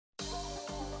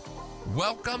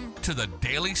Welcome to the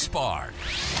Daily Spark,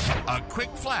 a quick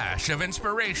flash of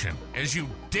inspiration as you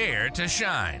dare to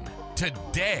shine.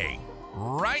 Today,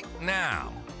 right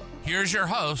now. Here's your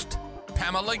host,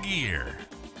 Pamela Gear.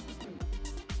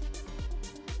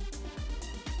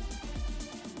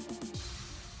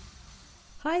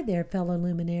 Hi there, fellow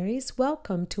luminaries.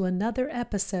 Welcome to another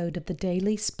episode of the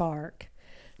Daily Spark.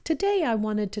 Today I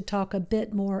wanted to talk a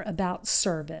bit more about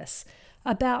service,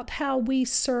 about how we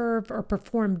serve or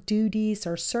perform duties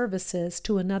or services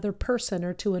to another person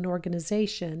or to an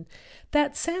organization.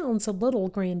 That sounds a little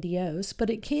grandiose,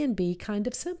 but it can be kind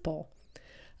of simple.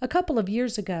 A couple of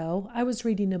years ago, I was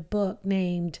reading a book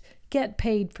named Get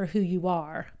Paid for Who You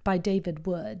Are by David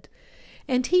Wood.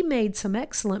 And he made some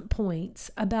excellent points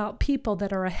about people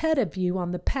that are ahead of you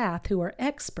on the path who are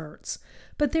experts.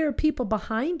 But there are people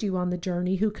behind you on the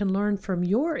journey who can learn from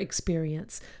your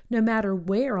experience, no matter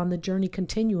where on the journey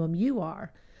continuum you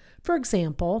are. For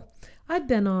example, I've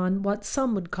been on what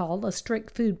some would call a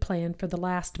strict food plan for the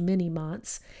last many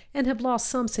months and have lost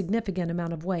some significant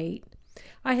amount of weight.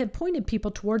 I had pointed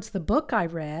people towards the book I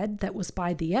read that was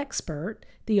by the expert,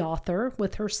 the author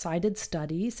with her cited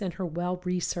studies and her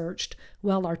well-researched,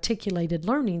 well-articulated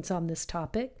learnings on this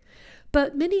topic.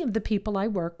 But many of the people I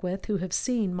work with who have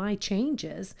seen my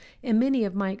changes, and many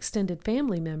of my extended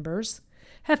family members,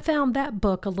 have found that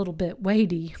book a little bit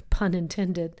weighty, pun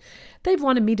intended. They've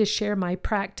wanted me to share my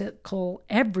practical,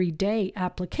 everyday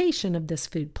application of this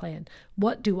food plan.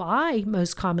 What do I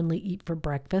most commonly eat for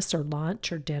breakfast or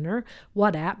lunch or dinner?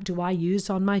 What app do I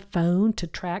use on my phone to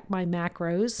track my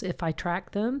macros if I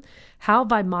track them? How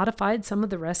have I modified some of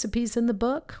the recipes in the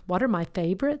book? What are my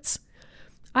favorites?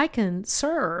 I can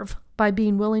serve by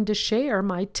being willing to share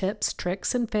my tips,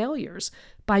 tricks, and failures,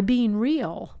 by being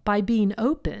real, by being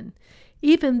open.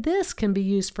 Even this can be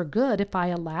used for good if I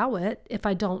allow it, if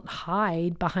I don't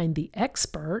hide behind the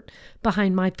expert,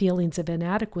 behind my feelings of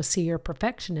inadequacy or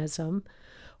perfectionism,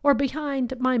 or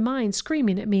behind my mind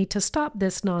screaming at me to stop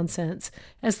this nonsense,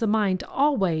 as the mind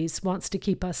always wants to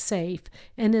keep us safe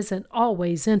and isn't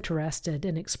always interested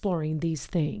in exploring these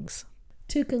things.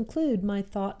 To conclude my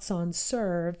thoughts on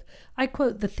serve, I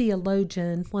quote the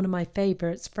theologian, one of my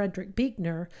favorites, Frederick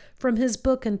Buechner, from his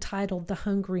book entitled The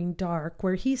Hungering Dark,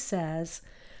 where he says,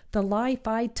 "The life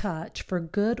I touch, for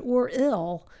good or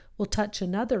ill, will touch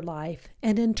another life,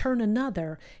 and in turn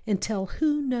another, until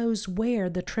who knows where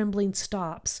the trembling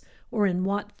stops, or in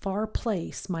what far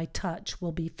place my touch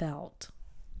will be felt."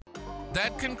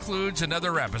 That concludes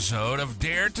another episode of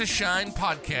Dare to Shine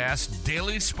Podcast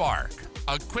Daily Spark.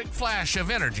 A quick flash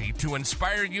of energy to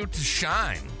inspire you to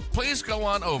shine. Please go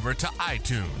on over to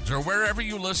iTunes or wherever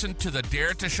you listen to the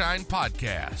Dare to Shine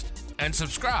podcast and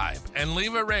subscribe and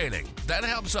leave a rating. That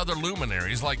helps other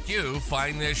luminaries like you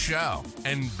find this show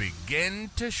and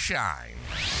begin to shine.